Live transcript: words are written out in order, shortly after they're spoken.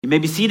You may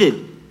be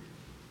seated.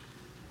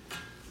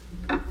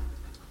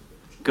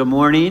 Good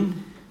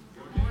morning.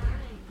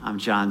 I'm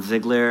John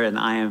Ziegler, and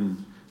I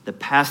am the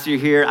pastor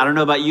here. I don't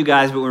know about you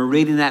guys, but when we're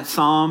reading that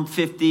Psalm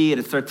 50, and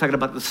it started talking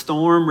about the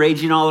storm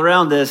raging all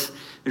around us, it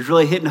was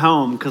really hitting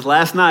home, because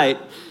last night,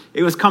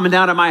 it was coming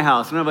down at my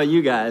house. I don't know about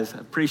you guys.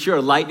 I'm pretty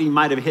sure lightning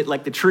might have hit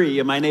like the tree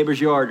in my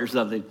neighbor's yard or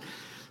something.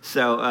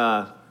 So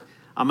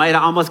I might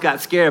have almost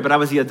got scared, but I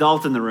was the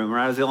adult in the room, or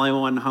I was the only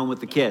one home with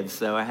the kids,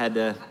 so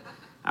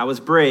I was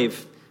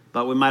brave.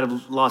 But we might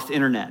have lost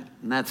internet,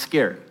 and that's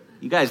scary.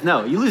 You guys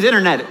know, you lose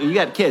internet when you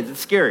got kids, it's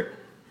scary.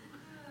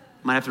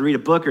 Might have to read a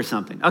book or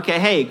something. Okay,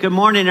 hey, good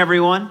morning,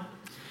 everyone.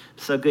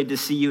 So good to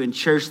see you in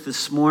church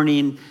this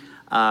morning.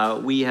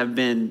 We have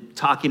been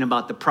talking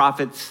about the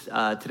prophets.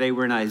 Today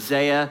we're in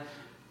Isaiah,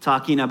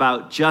 talking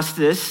about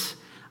justice.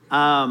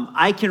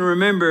 I can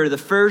remember the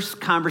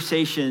first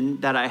conversation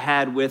that I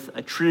had with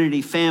a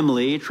Trinity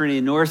family,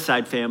 Trinity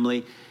Northside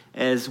family,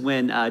 as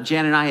when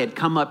Jan and I had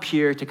come up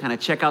here to kind of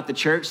check out the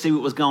church, see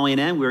what was going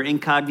on. We were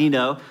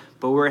incognito,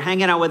 but we were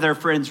hanging out with our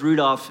friends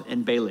Rudolph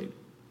and Bailey.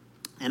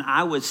 And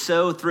I was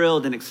so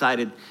thrilled and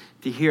excited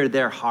to hear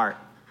their heart,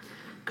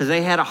 because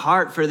they had a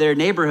heart for their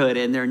neighborhood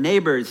and their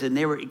neighbors, and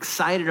they were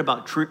excited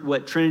about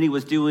what Trinity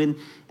was doing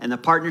and the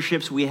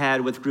partnerships we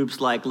had with groups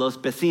like Los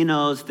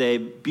Vecinos, the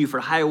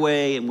Buford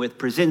Highway, and with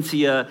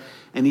Presencia,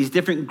 and these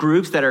different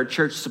groups that our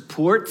church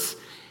supports,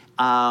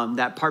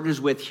 that partners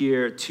with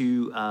here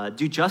to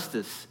do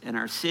justice in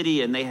our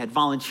city. And they had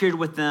volunteered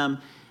with them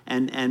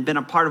and been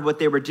a part of what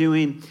they were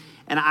doing.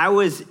 And I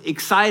was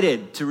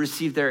excited to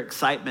receive their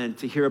excitement,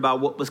 to hear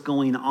about what was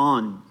going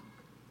on.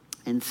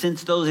 And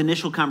since those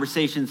initial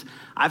conversations,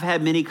 I've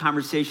had many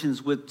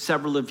conversations with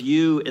several of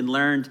you and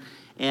learned,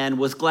 and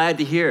was glad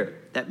to hear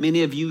that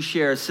many of you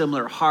share a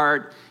similar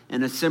heart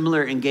and a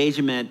similar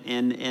engagement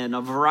in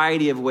a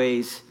variety of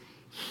ways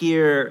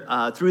here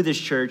through this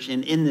church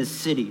and in this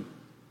city.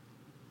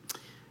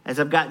 As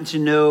I've gotten to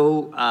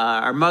know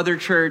our mother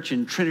church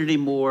and Trinity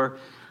more,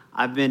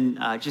 I've been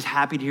just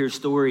happy to hear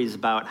stories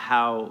about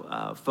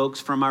how folks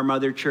from our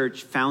mother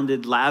church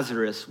founded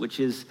Lazarus, which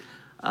is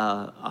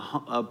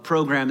a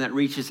program that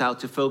reaches out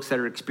to folks that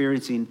are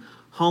experiencing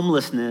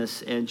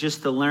homelessness, and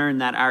just to learn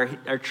that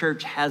our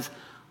church has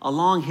a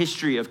long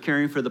history of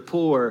caring for the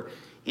poor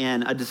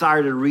and a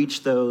desire to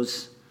reach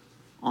those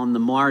on the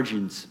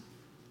margins.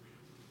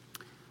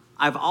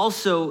 I've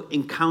also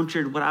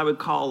encountered what I would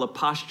call a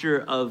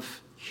posture of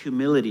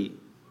humility.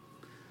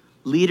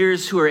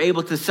 Leaders who are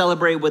able to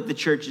celebrate what the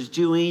church is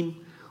doing,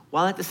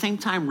 while at the same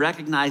time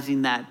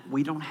recognizing that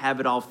we don't have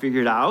it all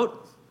figured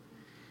out,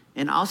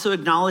 and also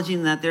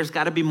acknowledging that there's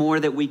got to be more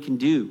that we can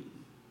do,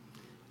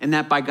 and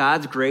that by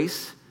God's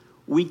grace,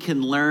 we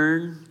can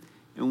learn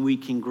and we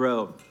can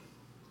grow.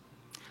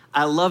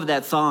 I love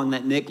that song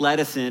that Nick led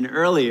us in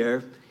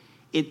earlier.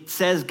 It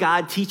says,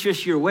 God, teach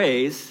us your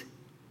ways,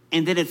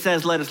 and then it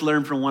says, let us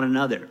learn from one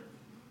another.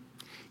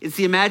 It's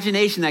the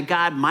imagination that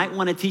God might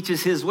want to teach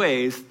us his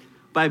ways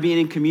by being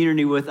in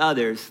community with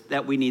others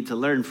that we need to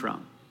learn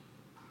from.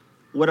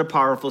 What a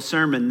powerful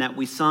sermon that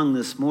we sung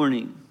this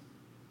morning.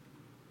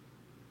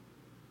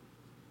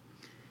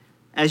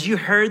 As you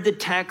heard the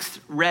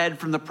text read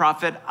from the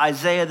prophet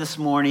Isaiah this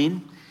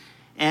morning,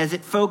 as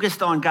it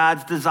focused on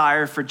God's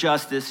desire for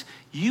justice,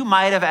 you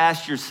might have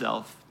asked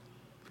yourself,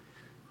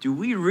 do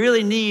we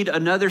really need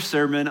another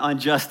sermon on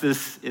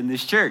justice in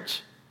this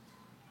church?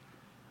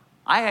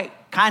 I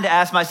kind of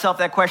asked myself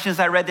that question as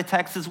I read the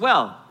text as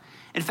well.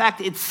 In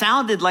fact, it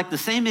sounded like the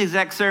same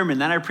exact sermon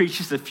that I preached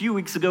just a few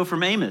weeks ago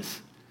from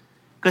Amos,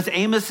 because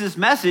Amos's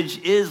message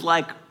is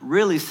like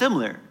really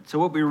similar to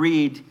what we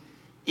read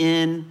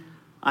in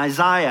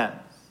Isaiah.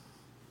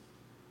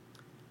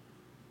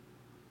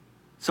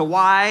 So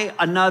why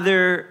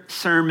another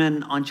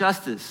sermon on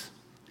justice?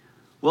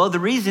 Well, the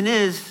reason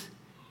is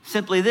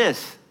simply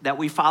this, that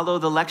we follow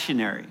the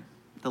lectionary.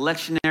 The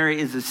lectionary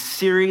is a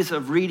series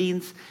of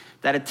readings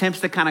that attempts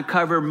to kind of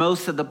cover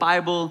most of the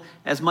Bible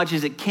as much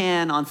as it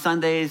can on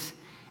Sundays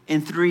in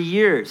 3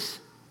 years.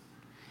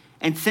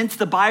 And since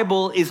the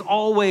Bible is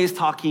always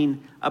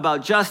talking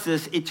about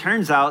justice, it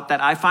turns out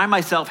that I find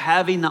myself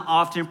having to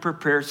often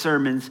prepare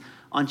sermons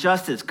on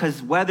justice,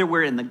 because whether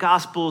we're in the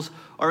Gospels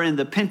or in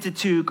the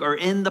Pentateuch or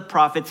in the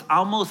prophets,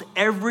 almost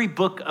every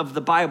book of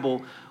the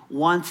Bible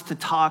wants to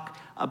talk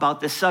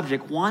about this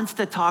subject, wants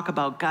to talk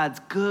about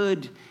God's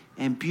good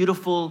and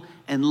beautiful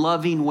and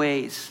loving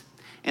ways,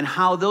 and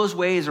how those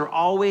ways are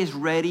always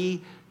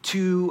ready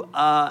to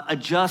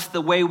adjust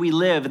the way we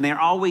live. And they're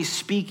always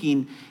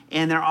speaking,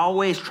 and they're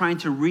always trying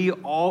to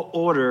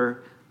reorder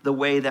the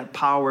way that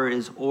power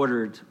is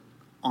ordered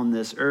on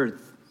this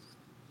earth.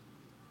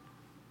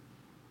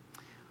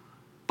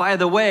 By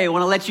the way, I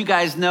want to let you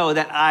guys know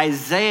that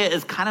Isaiah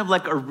is kind of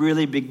like a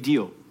really big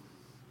deal.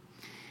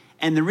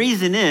 And the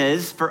reason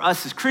is, for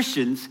us as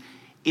Christians,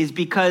 is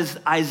because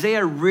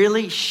Isaiah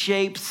really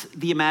shapes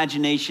the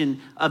imagination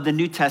of the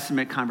New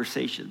Testament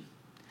conversation.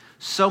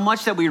 So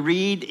much that we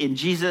read in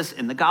Jesus,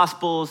 in the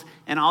Gospels,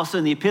 and also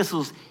in the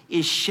epistles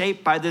is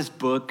shaped by this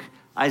book,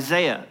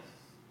 Isaiah.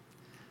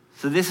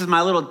 So this is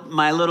my little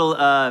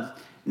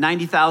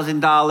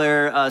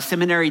 $90,000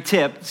 seminary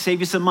tip. Save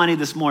you some money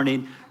this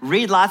morning.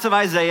 Read lots of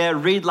Isaiah,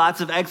 read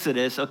lots of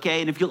Exodus,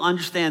 okay? And if you'll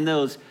understand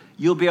those,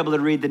 you'll be able to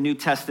read the New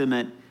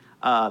Testament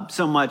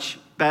so much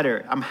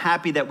better. I'm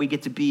happy that we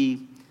get to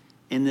be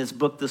in this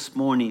book this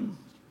morning.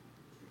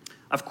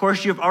 Of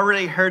course, you've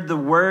already heard the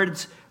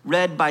words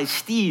read by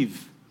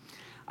Steve.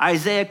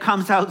 Isaiah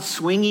comes out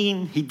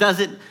swinging. He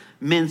doesn't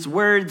mince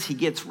words. He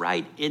gets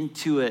right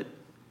into it.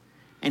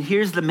 And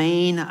here's the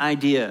main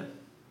idea.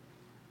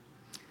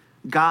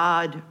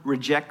 God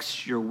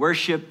rejects your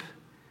worship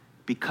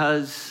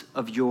because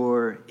of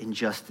your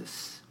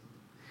injustice.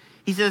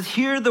 He says,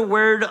 hear the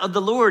word of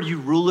the Lord, you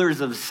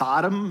rulers of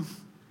Sodom.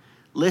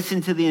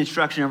 Listen to the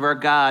instruction of our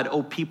God,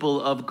 O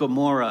people of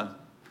Gomorrah.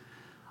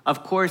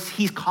 Of course,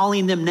 he's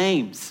calling them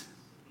names.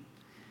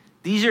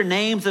 These are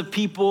names of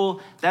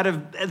people that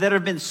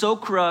have been so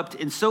corrupt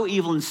and so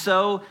evil and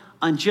so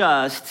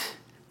unjust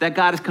that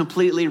God has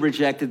completely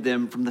rejected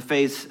them from the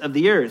face of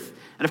the earth.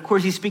 And of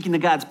course, he's speaking to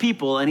God's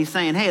people, and he's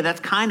saying, hey, that's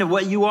kind of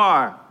what you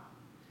are.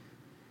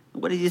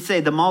 What did he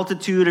say? The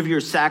multitude of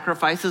your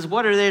sacrifices,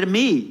 what are they to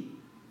me?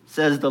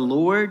 Says the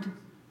Lord.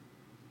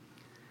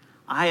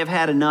 I have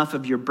had enough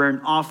of your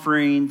burnt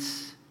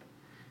offerings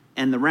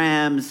and the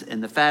rams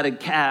and the fatted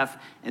calf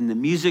and the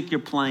music you're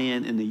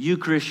playing and the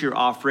Eucharist you're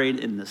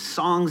offering and the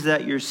songs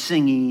that you're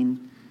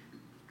singing.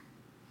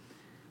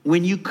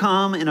 When you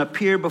come and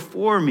appear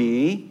before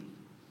me,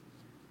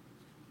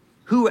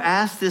 who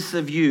asked this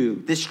of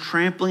you, this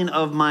trampling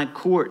of my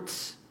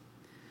courts?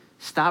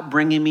 Stop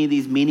bringing me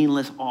these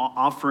meaningless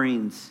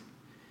offerings.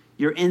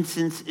 Your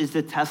incense is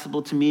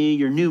detestable to me,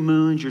 your new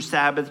moons, your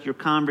Sabbath, your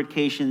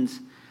convocations.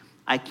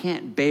 I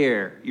can't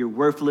bear your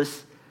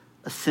worthless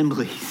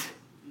assemblies.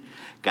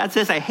 God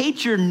says, I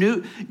hate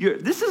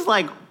this is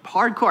like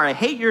hardcore. I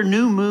hate your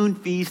new moon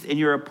feast and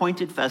your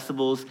appointed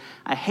festivals.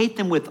 I hate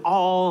them with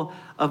all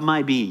of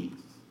my being,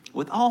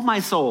 with all my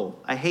soul.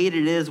 I hate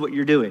it is what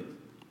you're doing.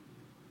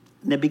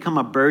 And they become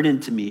a burden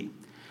to me.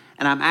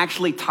 And I'm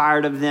actually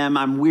tired of them.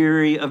 I'm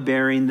weary of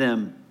bearing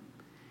them.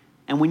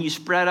 And when you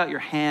spread out your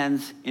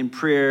hands in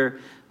prayer,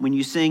 when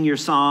you sing your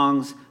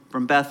songs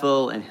from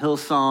Bethel and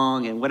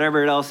Hillsong and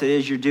whatever else it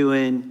is you're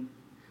doing,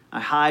 I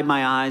hide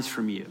my eyes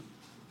from you.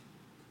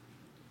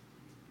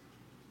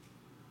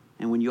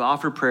 And when you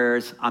offer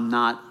prayers, I'm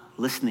not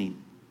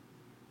listening.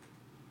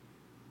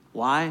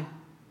 Why?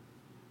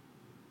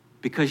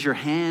 Because your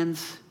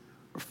hands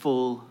are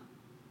full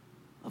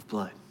of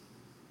blood.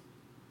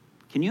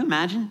 Can you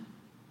imagine?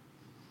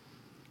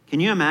 Can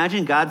you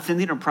imagine God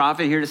sending a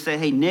prophet here to say,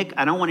 hey, Nick,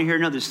 I don't want to hear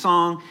another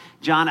song.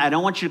 John, I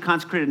don't want you to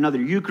consecrate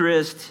another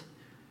Eucharist.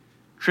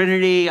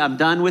 Trinity, I'm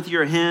done with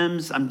your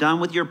hymns. I'm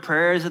done with your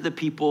prayers of the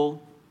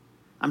people.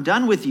 I'm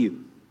done with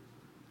you.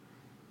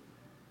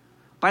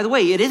 By the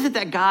way, it isn't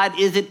that God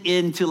isn't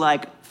into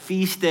like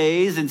feast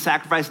days and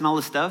sacrifice and all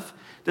this stuff.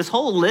 This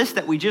whole list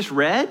that we just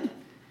read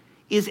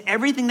is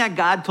everything that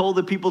God told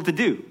the people to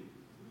do.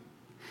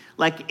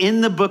 Like in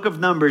the book of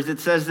Numbers,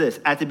 it says this,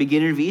 at the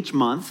beginning of each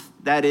month,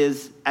 that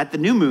is at the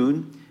new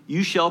moon,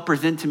 you shall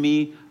present to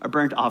me a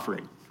burnt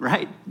offering,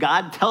 right?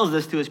 God tells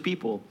this to his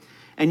people.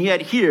 And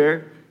yet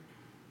here,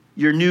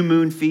 your new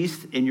moon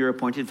feast and your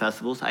appointed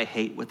festivals, I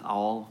hate with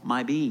all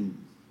my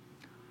being.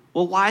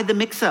 Well, why the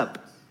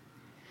mix-up?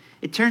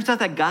 It turns out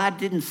that God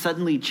didn't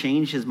suddenly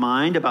change his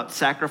mind about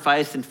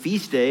sacrifice and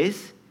feast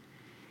days.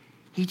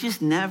 He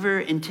just never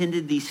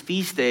intended these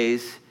feast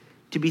days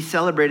to be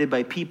celebrated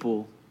by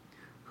people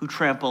who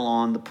trample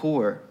on the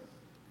poor.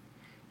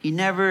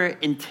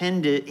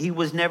 He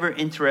was never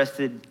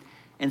interested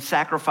in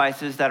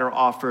sacrifices that are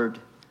offered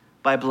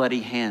by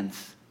bloody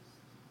hands.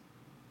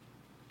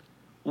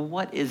 Well,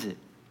 what is it?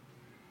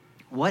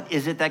 What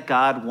is it that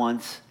God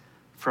wants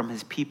from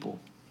his people?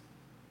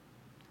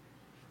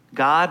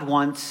 God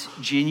wants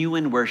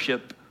genuine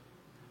worship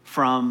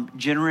from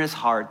generous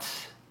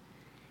hearts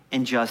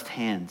and just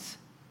hands.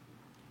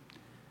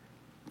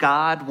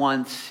 God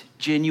wants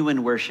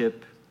genuine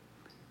worship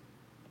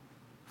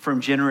from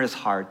generous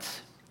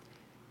hearts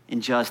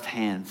and just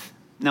hands.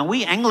 Now,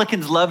 we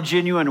Anglicans love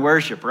genuine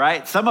worship,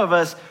 right? Some of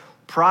us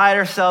pride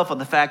ourselves on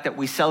the fact that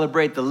we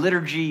celebrate the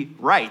liturgy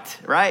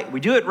right?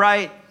 We do it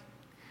right.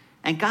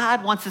 And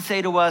God wants to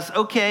say to us,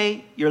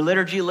 okay, your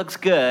liturgy looks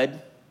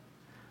good,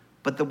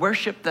 but the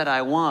worship that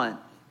I want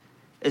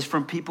is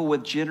from people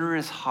with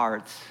generous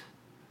hearts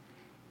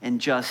and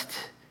just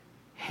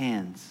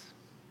hands.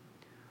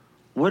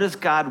 What does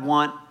God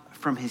want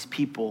from his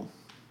people?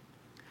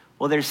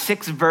 Well, there's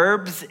 6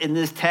 verbs in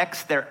this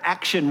text. They're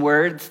action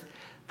words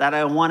that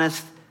I want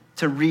us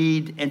to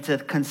read and to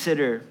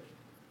consider.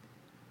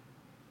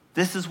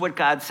 This is what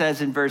God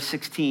says in verse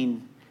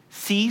 16.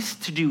 Cease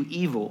to do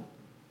evil.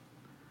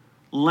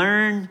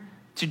 Learn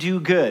to do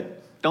good.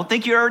 Don't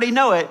think you already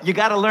know it. You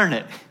got to learn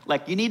it.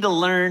 Like you need to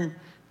learn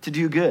to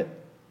do good.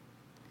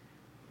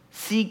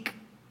 Seek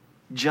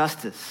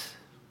justice.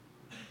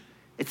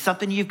 It's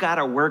something you've got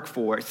to work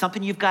for. It's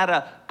something you've got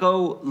to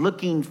go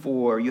looking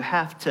for. You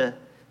have to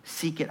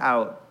seek it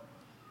out.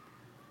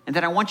 And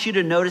then I want you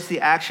to notice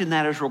the action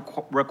that is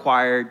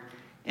required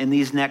in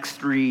these next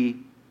three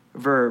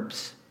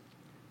verbs.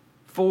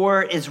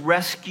 4 is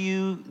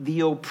rescue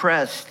the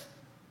oppressed.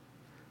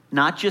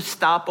 Not just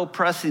stop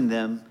oppressing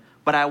them,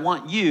 but I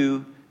want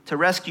you to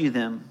rescue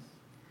them.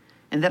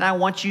 And then I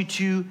want you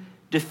to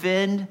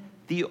defend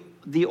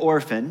the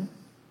orphan,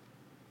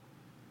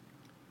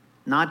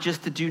 not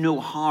just to do no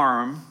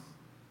harm,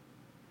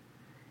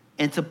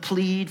 and to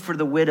plead for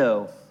the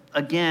widow.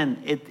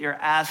 Again, they're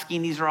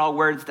asking, these are all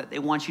words that they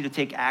want you to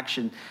take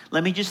action.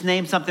 Let me just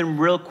name something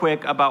real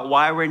quick about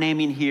why we're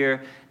naming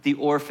here the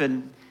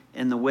orphan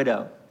and the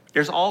widow.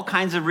 There's all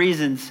kinds of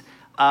reasons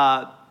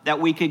that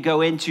we could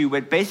go into,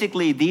 but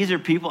basically these are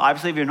people,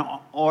 obviously if you're an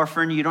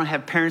orphan, you don't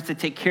have parents to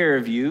take care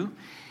of you.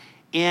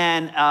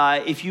 And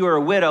if you are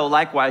a widow,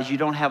 likewise, you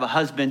don't have a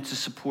husband to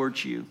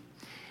support you.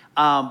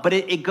 But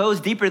it goes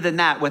deeper than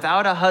that.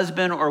 Without a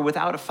husband or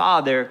without a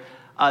father,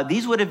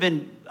 these would have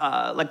been,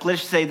 like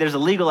let's say there's a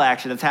legal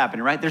action that's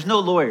happening, right? There's no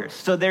lawyers.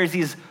 So there's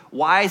these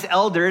wise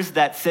elders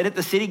that sit at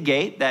the city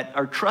gate that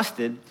are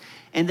trusted,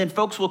 and then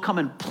folks will come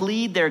and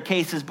plead their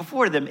cases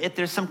before them if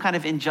there's some kind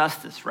of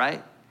injustice,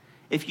 right?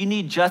 If you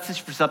need justice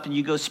for something,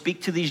 you go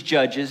speak to these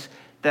judges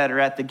that are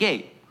at the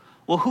gate.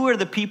 Well, who are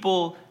the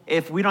people,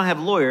 if we don't have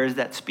lawyers,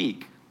 that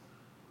speak?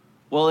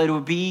 Well, it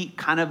would be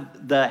kind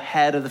of the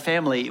head of the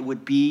family. It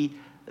would be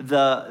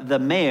the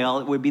male.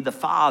 It would be the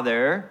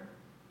father,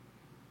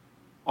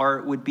 or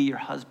it would be your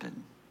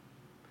husband.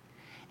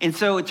 And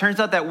so it turns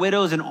out that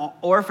widows and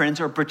orphans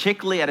are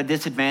particularly at a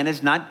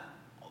disadvantage, not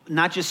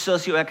just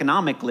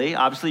socioeconomically.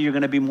 Obviously, you're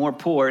going to be more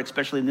poor,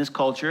 especially in this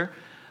culture,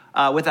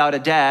 without a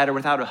dad or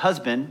without a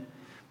husband.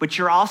 But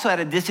you're also at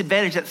a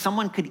disadvantage that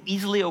someone could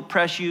easily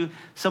oppress you.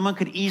 Someone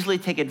could easily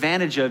take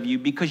advantage of you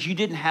because you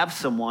didn't have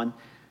someone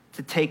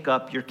to take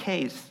up your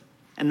case.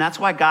 And that's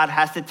why God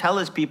has to tell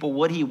his people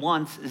what he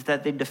wants is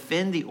that they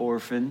defend the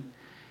orphan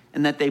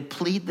and that they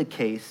plead the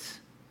case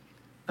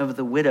of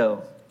the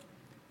widow.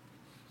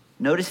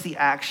 Notice the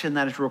action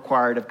that is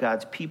required of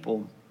God's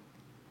people.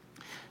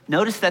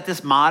 Notice that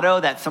this motto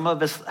that some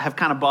of us have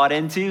kind of bought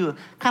into,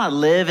 kind of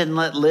live and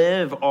let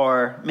live,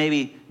 or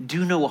maybe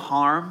do no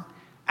harm,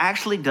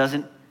 actually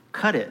doesn't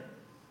cut it.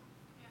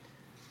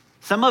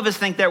 Some of us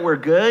think that we're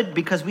good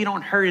because we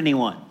don't hurt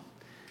anyone.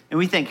 And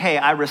we think, hey,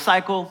 I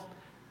recycle,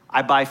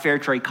 I buy fair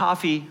trade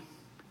coffee,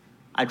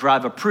 I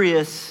drive a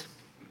Prius,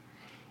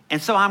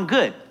 and so I'm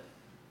good.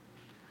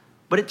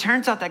 But it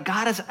turns out that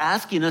God is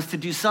asking us to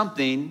do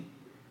something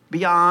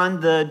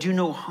beyond the do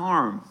no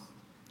harm.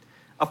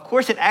 Of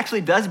course, it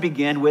actually does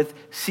begin with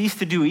cease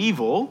to do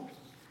evil,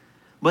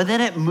 but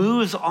then it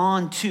moves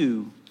on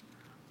to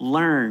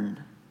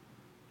learn,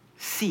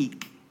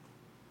 seek,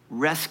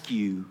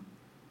 rescue,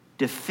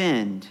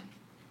 defend,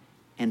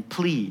 and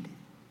plead.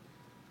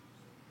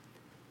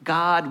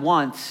 God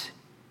wants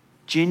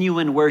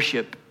genuine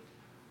worship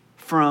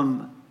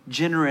from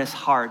generous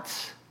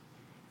hearts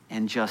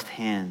and just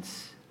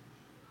hands.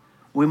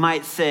 We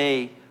might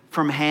say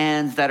from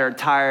hands that are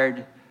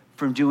tired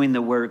from doing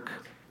the work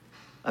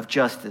of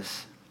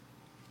justice.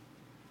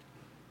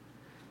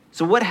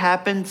 So what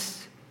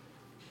happens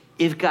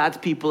if God's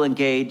people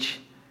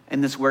engage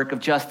in this work of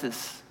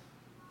justice?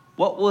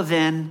 What will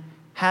then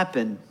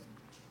happen?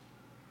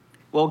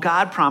 Well,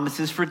 God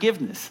promises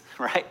forgiveness,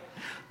 right?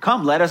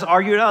 Come, let us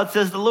argue it out,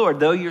 says the Lord.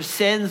 Though your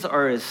sins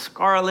are as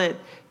scarlet,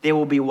 they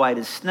will be white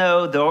as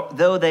snow.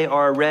 Though they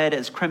are red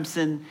as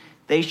crimson,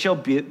 they shall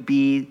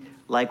be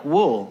like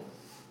wool.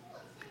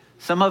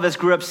 Some of us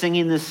grew up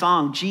singing this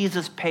song,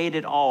 Jesus paid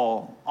it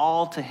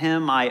all to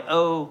him I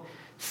owe.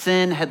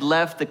 Sin had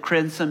left the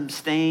crimson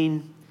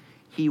stain,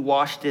 he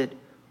washed it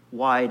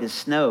white as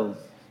snow.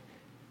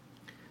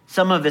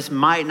 Some of us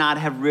might not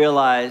have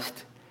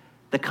realized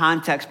the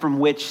context from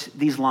which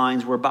these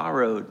lines were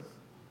borrowed.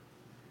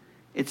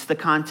 It's the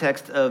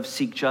context of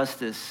seek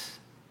justice,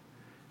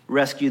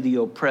 rescue the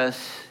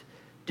oppressed,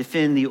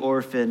 defend the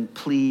orphan,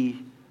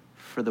 plea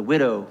for the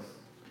widow.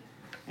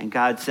 And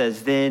God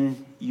says,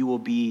 then you will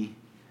be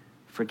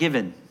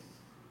forgiven.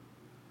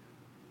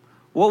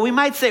 Well, we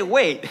might say,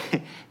 wait,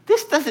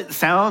 this doesn't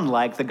sound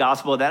like the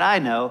gospel that I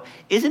know.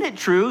 Isn't it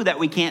true that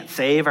we can't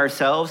save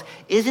ourselves?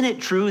 Isn't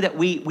it true that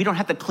we don't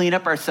have to clean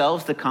up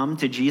ourselves to come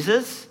to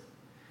Jesus?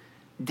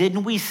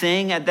 Didn't we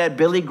sing at that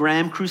Billy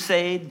Graham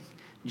crusade,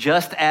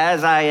 just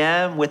as I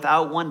am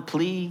without one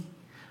plea,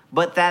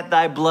 but that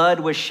thy blood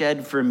was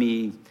shed for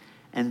me,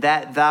 and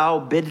that thou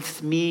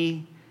bidst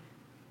me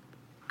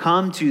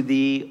come to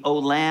thee, O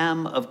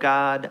Lamb of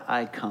God,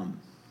 I come.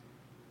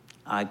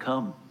 I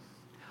come.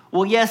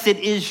 Well, yes, it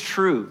is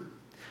true.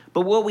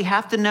 But what we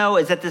have to know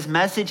is that this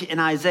message in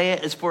Isaiah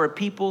is for a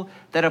people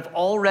that have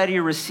already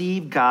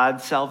received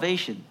God's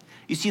salvation.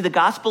 You see, the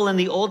gospel in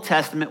the Old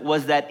Testament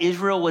was that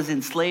Israel was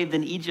enslaved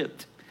in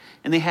Egypt,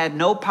 and they had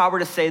no power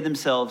to save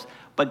themselves,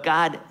 but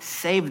God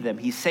saved them.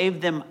 He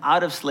saved them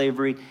out of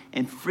slavery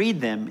and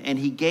freed them, and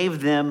he gave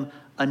them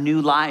a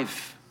new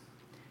life.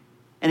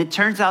 And it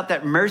turns out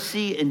that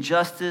mercy and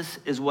justice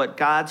is what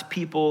God's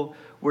people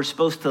were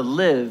supposed to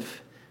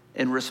live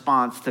in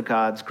response to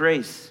God's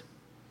grace.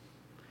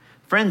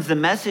 Friends, the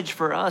message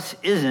for us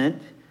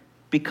isn't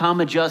become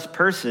a just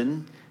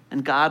person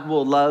and God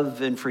will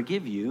love and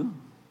forgive you.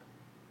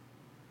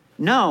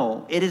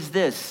 No, it is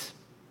this.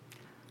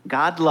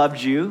 God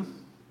loved you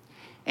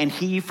and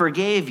he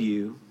forgave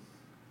you.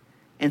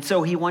 And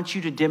so he wants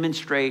you to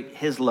demonstrate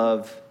his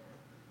love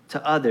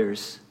to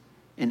others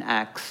in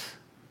acts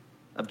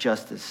of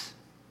justice.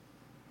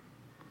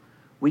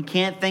 We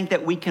can't think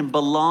that we can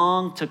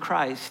belong to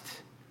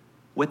Christ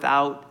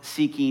without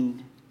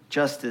seeking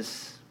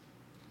justice.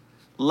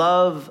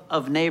 Love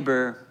of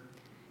neighbor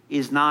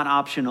is not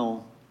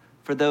optional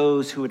for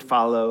those who would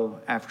follow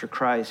after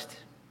Christ.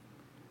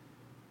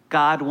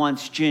 God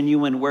wants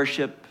genuine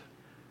worship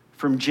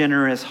from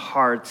generous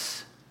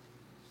hearts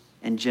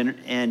and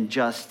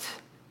just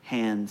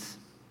hands.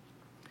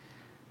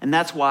 And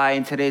that's why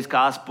in today's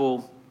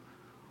gospel,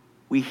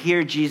 we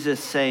hear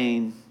Jesus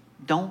saying,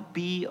 "Don't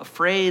be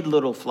afraid,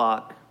 little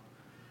flock,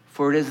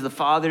 for it is the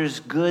Father's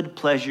good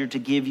pleasure to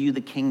give you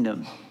the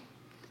kingdom."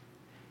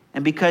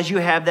 And because you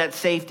have that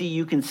safety,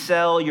 you can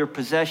sell your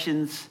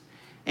possessions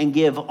and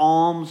give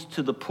alms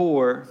to the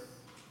poor,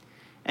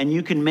 and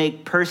you can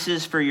make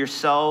purses for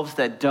yourselves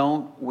that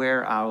don't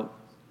wear out,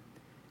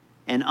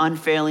 an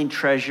unfailing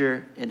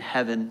treasure in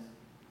heaven,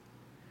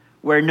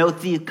 where no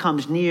thief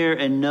comes near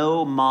and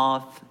no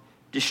moth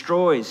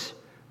destroys.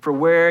 For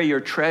where your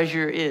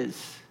treasure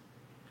is,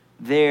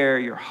 there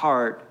your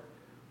heart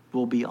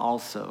will be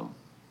also.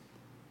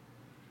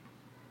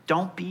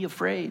 Don't be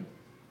afraid.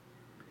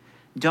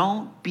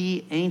 Don't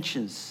be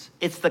anxious.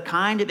 It's the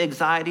kind of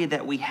anxiety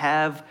that we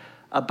have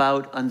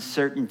about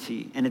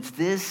uncertainty. And it's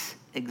this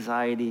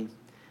anxiety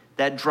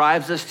that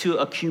drives us to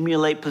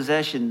accumulate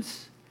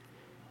possessions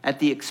at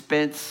the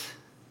expense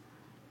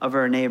of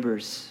our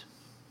neighbors.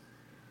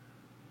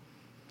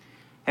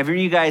 Have any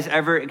of you guys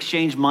ever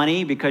exchanged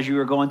money because you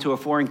were going to a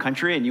foreign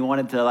country and you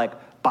wanted to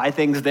buy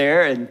things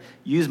there and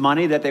use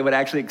money that they would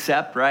actually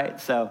accept, right?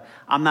 So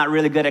I'm not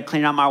really good at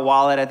cleaning out my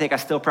wallet. I think I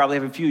still probably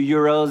have a few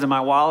euros in my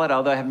wallet,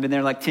 although I haven't been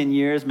there 10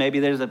 years. Maybe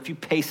there's a few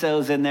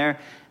pesos in there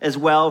as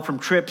well from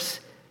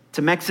trips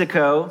to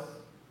Mexico.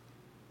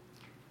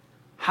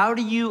 How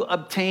do you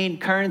obtain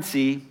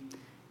currency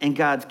in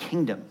God's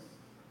kingdom?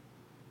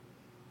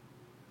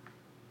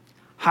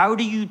 How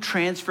do you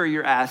transfer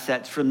your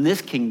assets from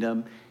this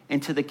kingdom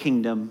into the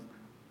kingdom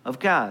of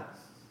God?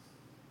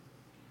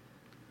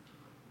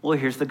 Well,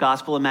 here's the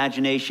gospel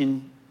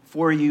imagination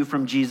for you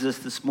from Jesus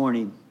this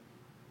morning.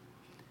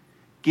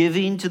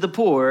 Giving to the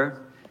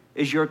poor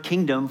is your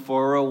kingdom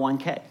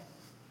 401k.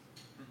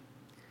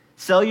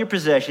 Sell your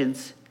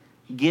possessions,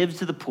 give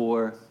to the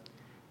poor,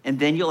 and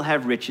then you'll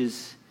have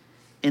riches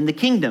in the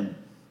kingdom.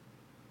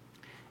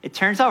 It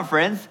turns out,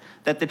 friends,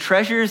 that the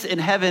treasures in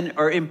heaven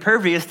are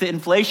impervious to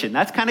inflation.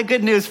 That's kind of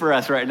good news for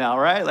us right now,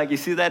 right? You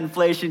see that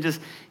inflation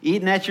just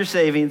eating at your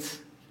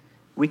savings.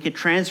 We could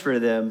transfer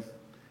them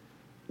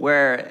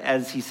where,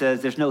 as he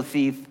says, there's no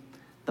thief,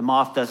 the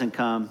moth doesn't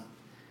come,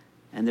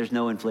 and there's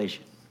no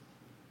inflation.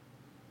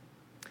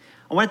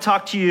 I want to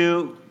talk to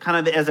you kind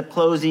of as a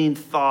closing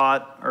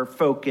thought or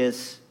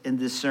focus in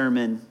this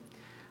sermon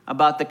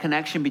about the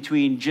connection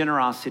between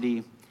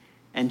generosity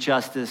and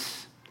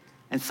justice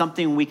and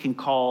something we can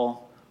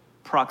call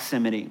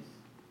proximity.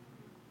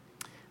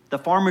 The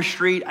Farmer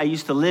Street I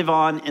used to live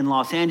on in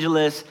Los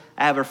Angeles,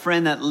 I have a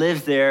friend that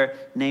lives there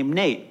named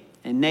Nate.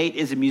 And Nate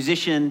is a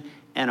musician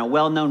and a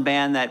well-known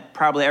band that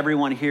probably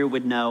everyone here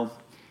would know.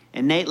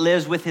 And Nate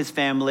lives with his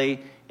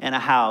family in a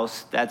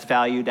house that's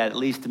valued at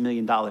least $1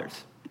 million.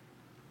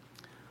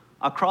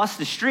 Across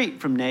the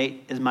street from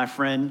Nate is my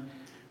friend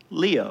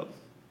Leo.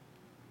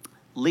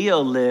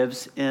 Leo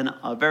lives in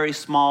a very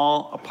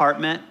small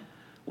apartment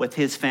with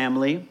his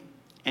family,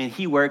 and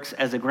he works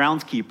as a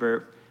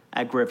groundskeeper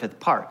at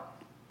Griffith Park.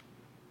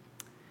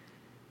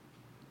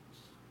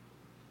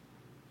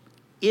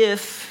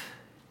 If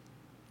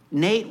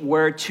Nate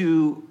were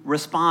to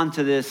respond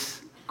to this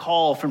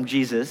call from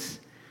Jesus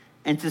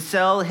and to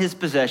sell his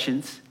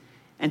possessions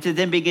and to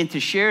then begin to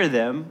share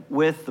them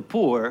with the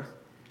poor,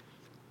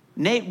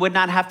 Nate would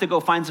not have to go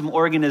find some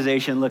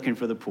organization looking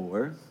for the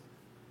poor.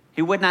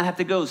 He would not have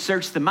to go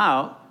search them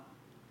out.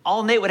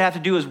 All Nate would have to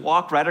do is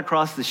walk right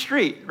across the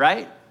street,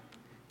 right?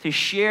 To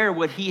share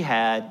what he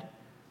had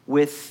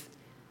with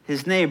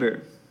his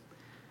neighbor.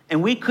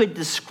 And we could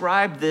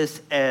describe this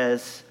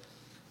as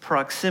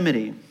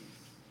proximity.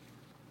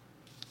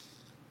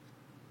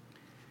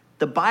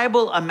 The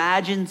Bible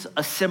imagines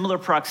a similar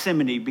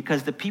proximity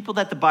because the people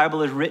that the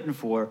Bible is written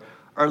for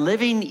are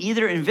living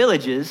either in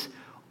villages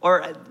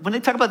or when they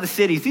talk about the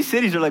cities, these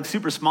cities are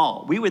super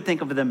small. We would think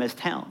of them as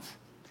towns.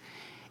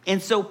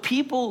 And so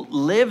people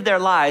live their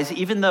lives,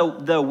 even though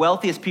the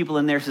wealthiest people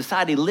in their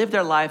society live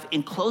their life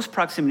in close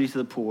proximity to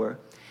the poor,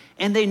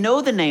 and they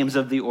know the names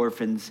of the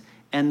orphans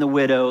and the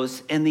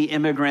widows and the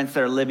immigrants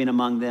that are living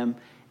among them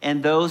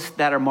and those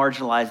that are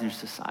marginalized in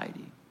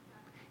society.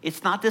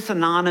 It's not this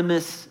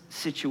anonymous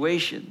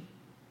situation.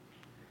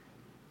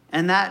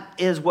 And that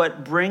is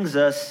what brings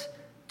us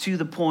to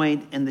the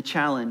point and the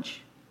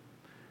challenge.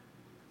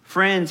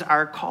 Friends,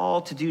 our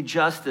call to do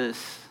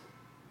justice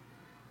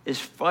is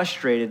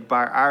frustrated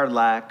by our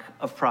lack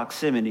of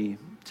proximity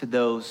to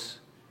those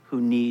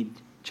who need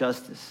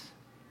justice.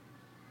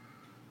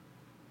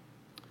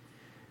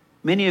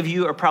 Many of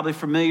you are probably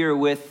familiar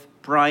with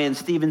Bryan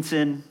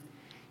Stevenson.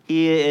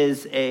 He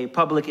is a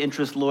public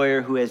interest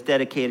lawyer who has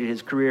dedicated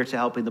his career to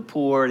helping the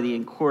poor, the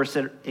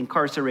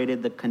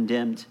incarcerated, the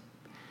condemned.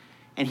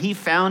 And he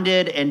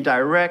founded and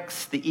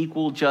directs the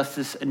Equal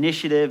Justice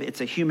Initiative.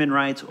 It's a human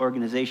rights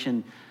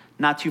organization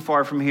not too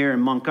far from here in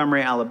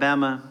Montgomery,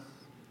 Alabama.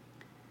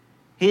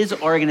 His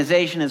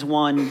organization has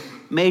won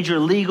major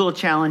legal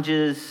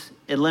challenges,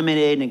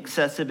 eliminating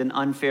excessive and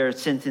unfair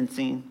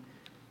sentencing,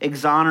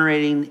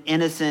 exonerating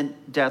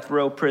innocent death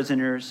row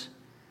prisoners,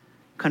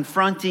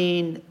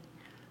 confronting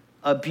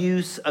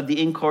abuse of the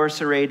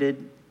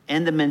incarcerated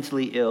and the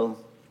mentally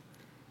ill,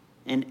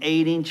 and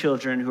aiding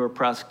children who are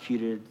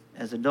prosecuted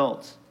as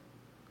adults.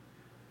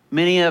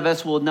 Many of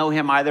us will know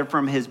him either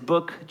from his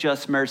book,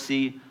 Just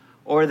Mercy,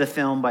 or the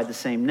film by the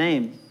same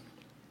name.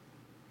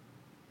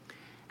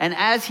 And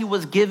as he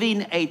was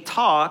giving a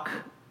talk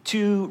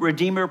to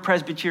Redeemer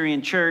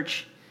Presbyterian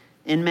Church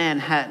in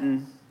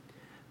Manhattan,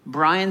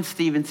 Bryan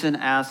Stevenson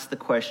asked the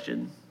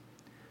question,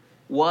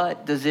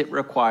 what does it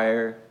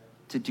require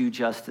to do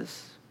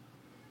justice?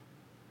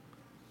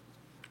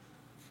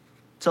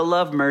 To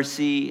love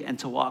mercy and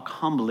to walk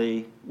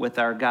humbly with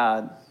our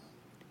God.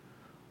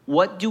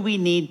 What do we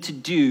need to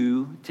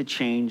do to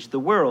change the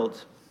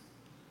world?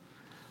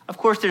 Of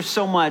course, there's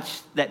so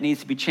much that needs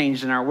to be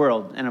changed in our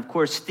world. And of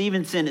course,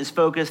 Stevenson is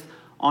focused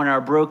on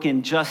our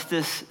broken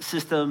justice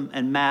system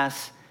and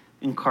mass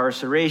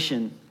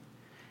incarceration.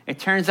 It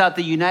turns out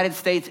the United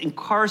States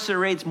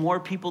incarcerates more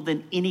people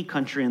than any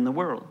country in the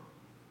world.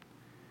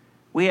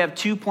 We have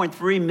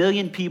 2.3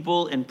 million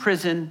people in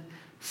prison,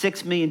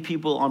 6 million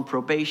people on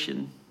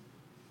probation.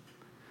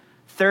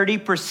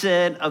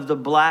 30% of the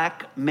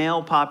black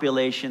male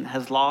population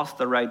has lost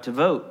the right to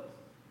vote.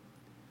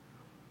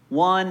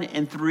 1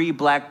 in 3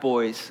 black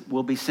boys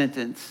will be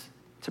sentenced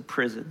to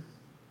prison.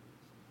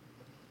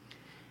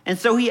 And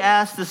so he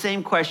asked the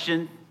same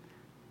question,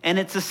 and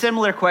it's a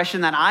similar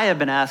question that I have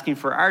been asking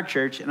for our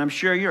church, and I'm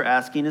sure you're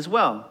asking as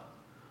well.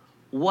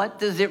 What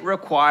does it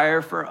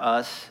require for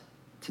us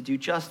to do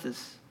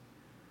justice,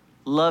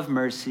 love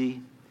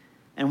mercy,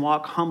 and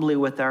walk humbly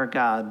with our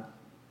God?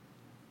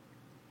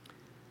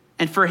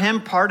 And for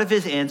him, part of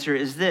his answer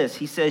is this.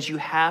 He says, you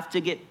have to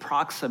get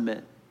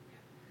proximate.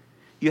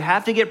 You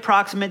have to get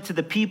proximate to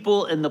the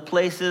people and the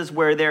places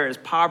where there is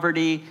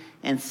poverty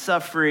and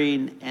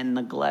suffering and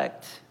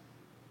neglect.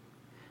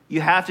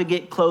 You have to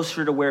get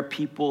closer to where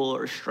people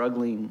are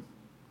struggling.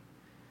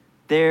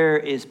 There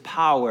is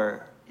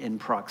power in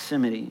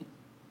proximity.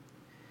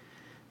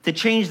 To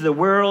change the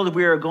world,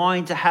 we are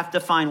going to have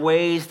to find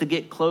ways to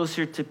get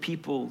closer to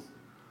people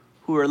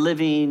who are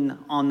living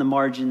on the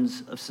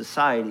margins of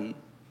society.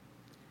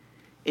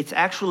 It's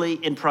actually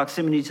in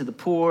proximity to the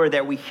poor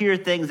that we hear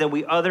things that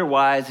we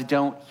otherwise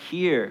don't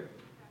hear,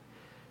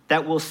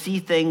 that we'll see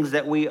things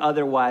that we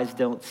otherwise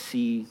don't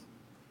see.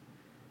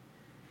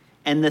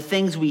 And the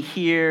things we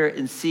hear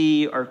and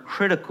see are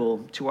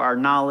critical to our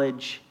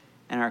knowledge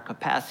and our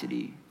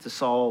capacity to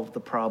solve the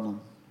problem.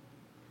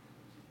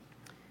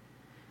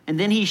 And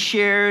then he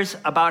shares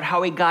about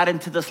how he got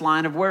into this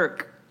line of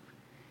work.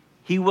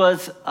 He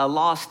was a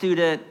law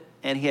student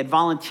and he had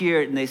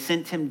volunteered, and they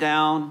sent him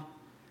down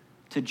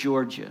to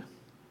Georgia.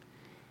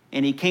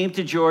 And he came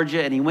to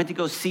Georgia and he went to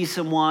go see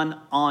someone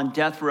on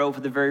death row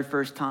for the very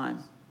first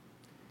time.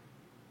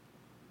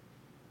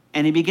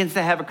 And he begins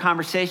to have a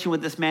conversation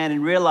with this man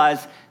and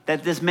realize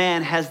that this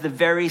man has the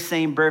very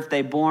same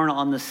birthday, born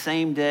on the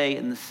same day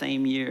in the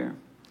same year.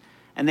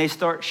 And they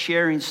start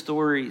sharing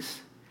stories.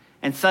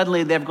 And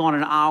suddenly they've gone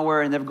an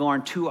hour and they've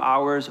gone 2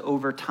 hours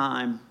over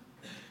time.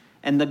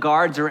 And the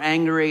guards are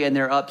angry and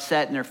they're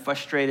upset and they're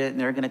frustrated and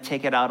they're going to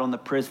take it out on the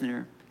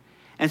prisoner.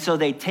 And so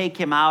they take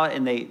him out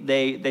and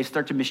they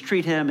start to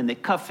mistreat him and they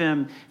cuff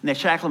him and they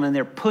shackle him and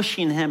they're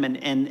pushing him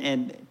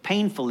and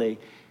painfully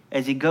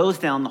as he goes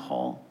down the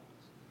hall.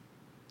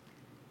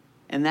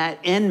 And that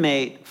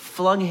inmate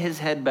flung his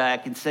head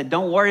back and said,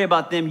 "Don't worry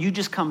about them, you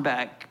just come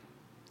back."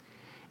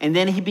 And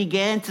then he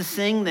began to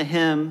sing the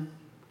hymn,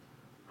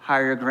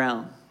 Higher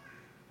Ground.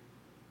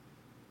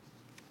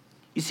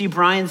 You see,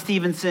 Bryan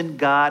Stevenson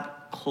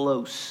got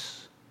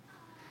close.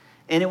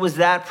 And it was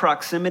that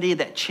proximity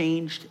that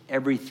changed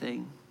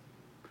everything.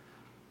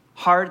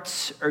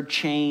 Hearts are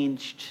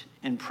changed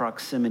in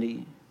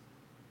proximity.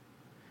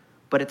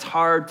 But it's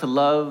hard to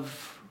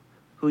love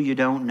who you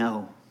don't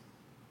know.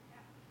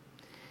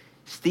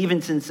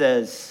 Stevenson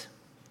says,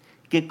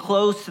 get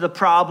close to the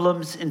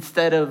problems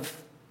instead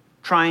of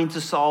trying to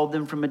solve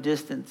them from a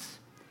distance.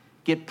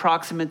 Get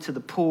proximate to the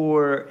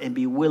poor and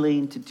be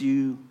willing to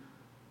do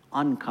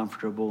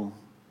uncomfortable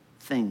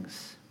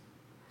things.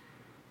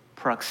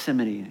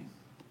 Proximity.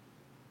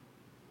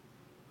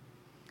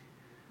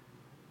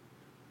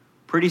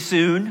 Pretty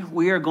soon,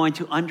 we are going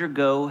to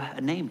undergo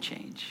a name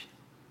change.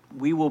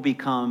 We will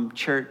become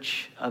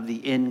Church of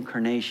the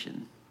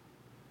Incarnation.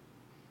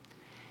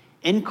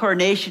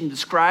 Incarnation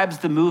describes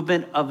the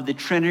movement of the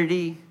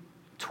Trinity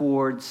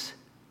towards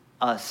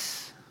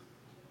us.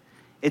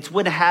 It's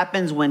what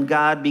happens when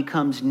God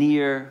becomes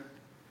near,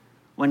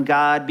 when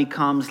God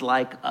becomes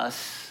like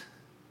us,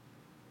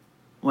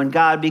 when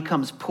God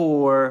becomes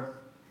poor,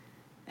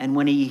 and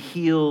when he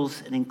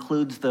heals and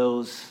includes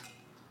those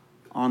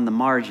on the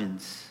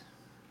margins.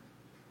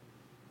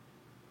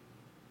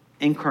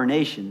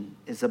 Incarnation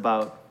is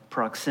about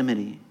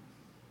proximity.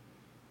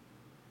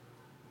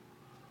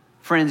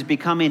 Friends,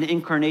 becoming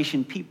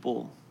incarnation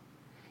people,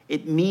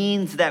 it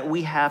means that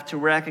we have to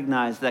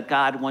recognize that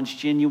God wants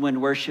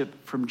genuine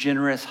worship from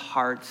generous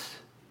hearts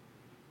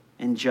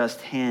and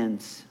just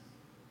hands.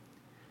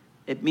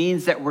 It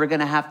means that we're going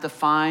to have to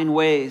find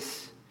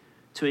ways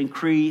to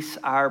increase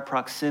our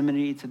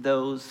proximity to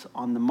those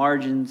on the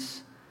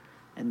margins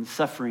and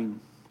suffering.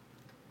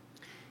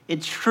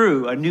 It's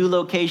true, a new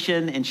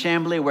location in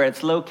Chamblee where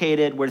it's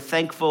located, we're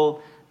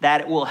thankful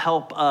that it will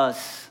help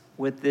us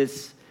with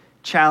this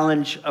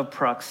challenge of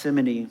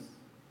proximity.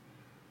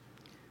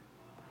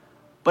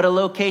 But a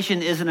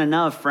location isn't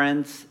enough,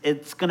 friends.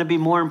 It's going to be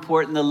more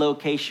important the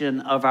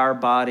location of our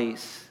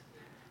bodies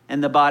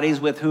and the bodies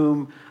with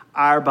whom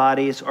our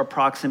bodies are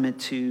proximate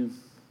to.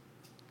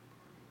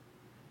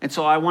 And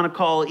so I want to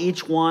call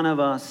each one of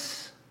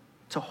us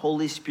to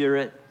Holy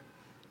Spirit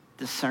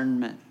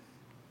discernment.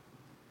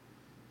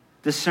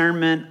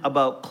 Discernment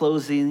about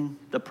closing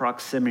the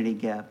proximity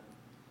gap.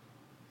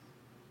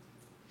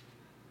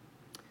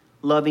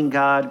 Loving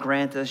God,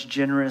 grant us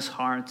generous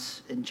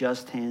hearts and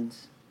just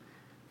hands,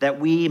 that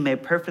we may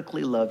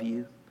perfectly love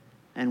you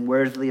and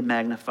worthily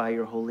magnify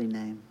your holy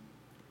name.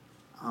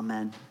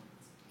 Amen.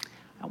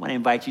 I want to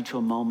invite you to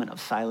a moment of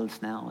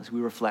silence now as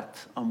we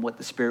reflect on what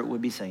the Spirit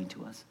would be saying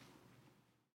to us.